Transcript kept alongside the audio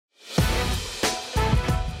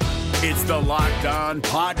It's the Locked On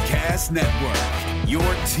Podcast Network, your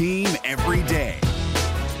team every day.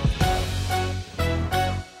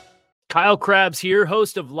 Kyle Krabs here,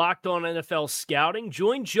 host of Locked On NFL Scouting.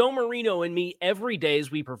 Join Joe Marino and me every day as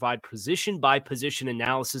we provide position-by-position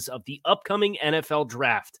analysis of the upcoming NFL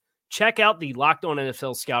Draft. Check out the Locked On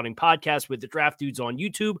NFL Scouting podcast with the Draft Dudes on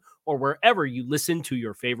YouTube or wherever you listen to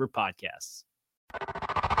your favorite podcasts.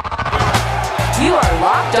 You are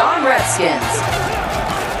Locked On Redskins,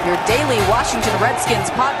 your daily Washington Redskins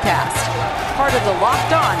podcast, part of the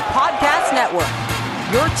Locked On Podcast Network,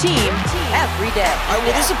 your team every day. All right,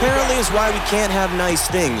 well, this apparently is why we can't have nice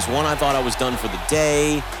things. One, I thought I was done for the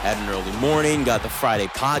day, had an early morning, got the Friday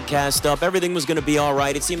podcast up. Everything was going to be all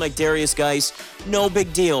right. It seemed like Derrius Guice, no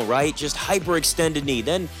big deal, right? Just hyperextended knee.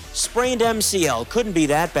 Then sprained MCL. Couldn't be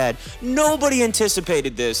that bad. Nobody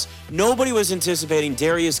anticipated this. Nobody was anticipating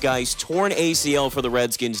Derrius Guice, torn ACL for the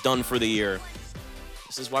Redskins, done for the year.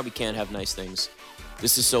 This is why we can't have nice things.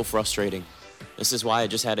 This is so frustrating. This is why I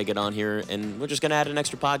just had to get on here, and we're just going to add an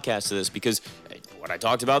extra podcast to this because what I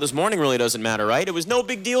talked about this morning really doesn't matter, right? It was no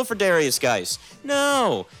big deal for Derrius Guice.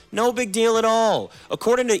 No big deal at all.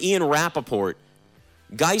 According to Ian Rappaport,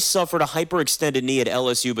 Guice suffered a hyperextended knee at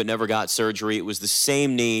LSU but never got surgery. It was the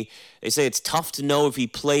same knee. They say it's tough to know if he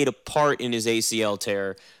played a part in his ACL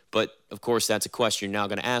tear, but of course that's a question you're now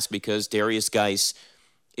going to ask because Derrius Guice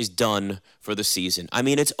is done for the season. I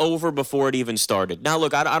mean, it's over before it even started. Now,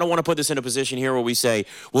 look, I don't want to put this in a position here where we say,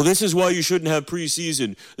 well, this is why you shouldn't have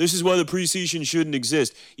preseason. This is why the preseason shouldn't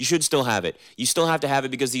exist. You should still have it. You still have to have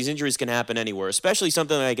it because these injuries can happen anywhere, especially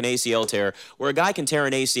something like an ACL tear where a guy can tear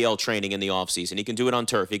an ACL training in the offseason. He can do it on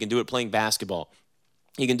turf. He can do it playing basketball.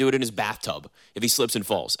 He can do it in his bathtub if he slips and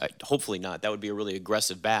falls. Hopefully not. That would be a really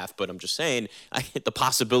aggressive bath, but I'm just saying the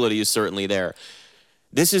possibility is certainly there.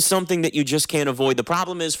 This is something that you just can't avoid. The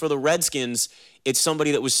problem is for the Redskins, it's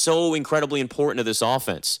somebody that was so incredibly important to this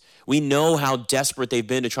offense. We know how desperate they've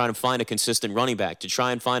been to try and find a consistent running back, to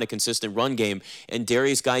try and find a consistent run game, and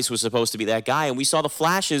Derrius Guice was supposed to be that guy, and we saw the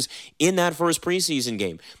flashes in that first preseason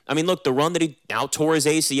game. I mean, look, the run that he now tore his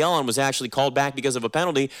ACL on was actually called back because of a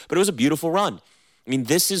penalty, but it was a beautiful run. I mean,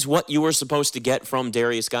 this is what you were supposed to get from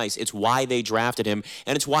Derrius Guice. It's why they drafted him,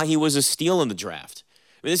 and it's why he was a steal in the draft.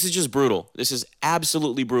 I mean, this is just brutal. This is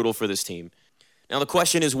absolutely brutal for this team. Now, the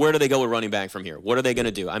question is, where do they go with running back from here? What are they going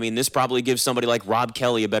to do? I mean, this probably gives somebody like Rob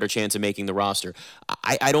Kelly a better chance of making the roster.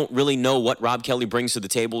 I don't really know what Rob Kelly brings to the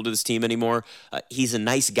table to this team anymore. He's a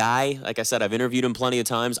nice guy. Like I said, I've interviewed him plenty of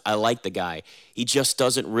times. I like the guy. He just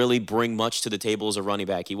doesn't really bring much to the table as a running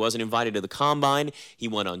back. He wasn't invited to the combine. He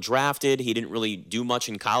went undrafted. He didn't really do much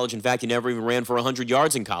in college. In fact, he never even ran for 100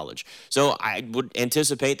 yards in college. So I would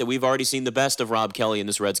anticipate that we've already seen the best of Rob Kelly in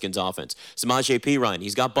this Redskins offense. Samaje Perine,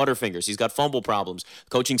 he's got butterfingers. He's got fumble problems.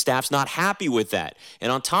 Coaching staff's not happy with that.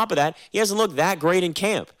 And on top of that, he hasn't looked that great in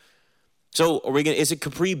camp. So is it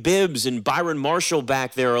Capri Bibbs and Byron Marshall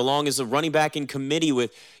back there along as a running back in committee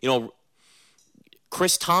with,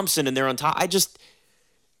 Chris Thompson and they're on top? I just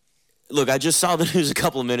saw the news a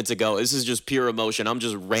couple of minutes ago. This is just pure emotion. I'm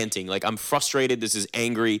just ranting. Like, I'm frustrated. This is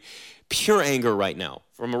angry, pure anger right now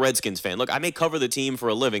from a Redskins fan. Look, I may cover the team for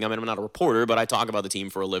a living. I mean, I'm not a reporter, but I talk about the team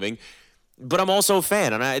for a living. But I'm also a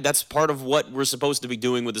fan, and that's part of what we're supposed to be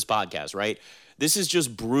doing with this podcast, right? This is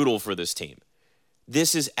just brutal for this team.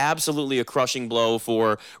 This is absolutely a crushing blow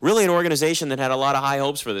for really an organization that had a lot of high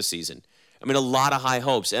hopes for this season. I mean, a lot of high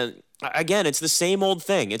hopes. And again, it's the same old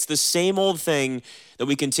thing. It's the same old thing that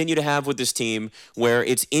we continue to have with this team where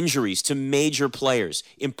it's injuries to major players,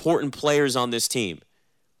 important players on this team.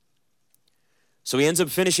 So he ends up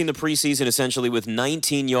finishing the preseason essentially with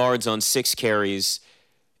 19 yards on 6 carries.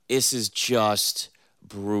 This is just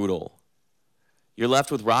brutal. You're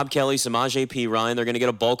left with Rob Kelly, Samaje Perine. They're going to get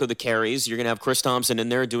a bulk of the carries. You're going to have Chris Thompson in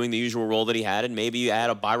there doing the usual role that he had, and maybe you add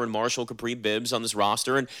a Byron Marshall, Capri Bibbs on this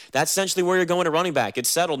roster, and that's essentially where you're going to running back. It's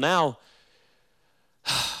settled now.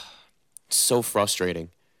 It's so frustrating.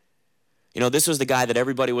 This was the guy that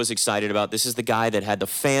everybody was excited about. This is the guy that had the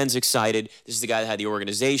fans excited. This is the guy that had the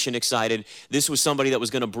organization excited. This was somebody that was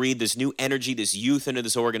going to breathe this new energy, this youth into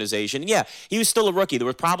this organization. Yeah, he was still a rookie. There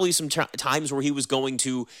were probably some times where he was going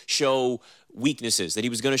to show weaknesses, that he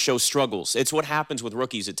was going to show struggles. It's what happens with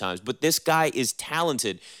rookies at times. But this guy is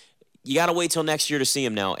talented. You got to wait till next year to see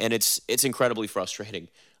him now, and it's incredibly frustrating.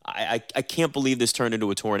 I can't believe this turned into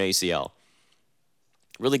a torn ACL.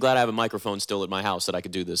 Really glad I have a microphone still at my house that I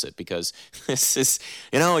could do this at, because this is,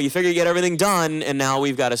 you figure you get everything done, and now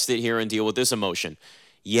we've got to sit here and deal with this emotion.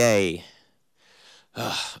 Yay.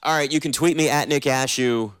 All right, you can tweet me at Nick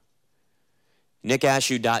Ashew.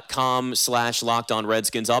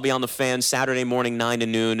 nickashew.com/LockedOnRedskins. I'll be on the Fan Saturday morning, 9 to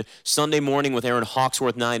noon. Sunday morning with Aaron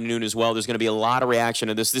Hawksworth, 9 to noon as well. There's going to be a lot of reaction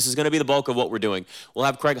to this. This is going to be the bulk of what we're doing. We'll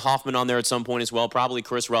have Craig Hoffman on there at some point as well, probably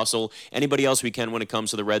Chris Russell, anybody else we can when it comes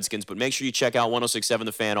to the Redskins. But make sure you check out 106.7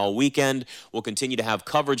 The Fan all weekend. We'll continue to have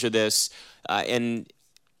coverage of this. And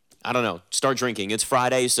I don't know, start drinking. It's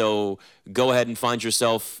Friday, so go ahead and find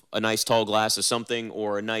yourself a nice tall glass of something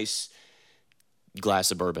or a nice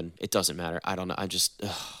glass of bourbon. It doesn't matter. I don't know. It's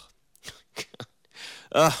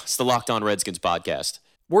the Locked On Redskins podcast.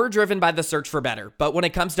 We're driven by the search for better, but when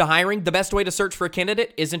it comes to hiring, the best way to search for a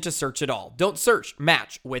candidate isn't to search at all. Don't search,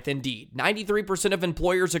 match with Indeed. 93% of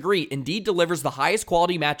employers agree Indeed delivers the highest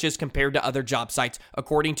quality matches compared to other job sites,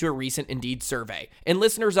 according to a recent Indeed survey. And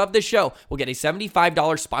listeners of this show will get a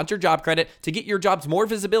 $75 sponsored job credit to get your jobs more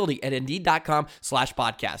visibility at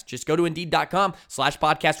Indeed.com/podcast. Just go to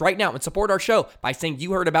Indeed.com/podcast right now and support our show by saying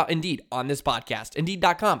you heard about Indeed on this podcast.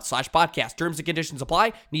 Indeed.com/podcast. Terms and conditions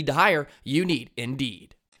apply. Need to hire? You need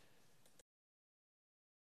Indeed.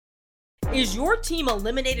 Is your team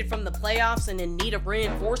eliminated from the playoffs and in need of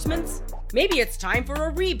reinforcements? Maybe it's time for a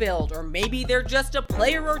rebuild, or maybe they're just a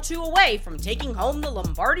player or two away from taking home the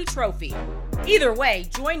Lombardi Trophy. Either way,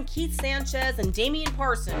 join Keith Sanchez and Damian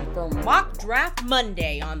Parson for Mock Draft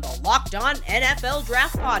Monday on the Locked On NFL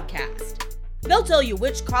Draft Podcast. They'll tell you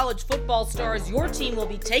which college football stars your team will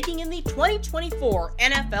be taking in the 2024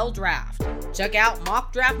 NFL Draft. Check out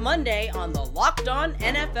Mock Draft Monday on the Locked On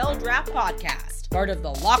NFL Draft Podcast, part of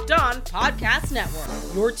the Locked On Podcast Network,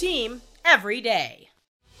 your team every day.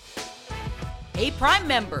 Hey, Prime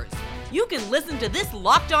members, you can listen to this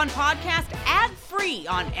Locked On podcast ad-free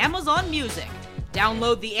on Amazon Music.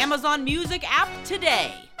 Download the Amazon Music app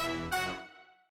today.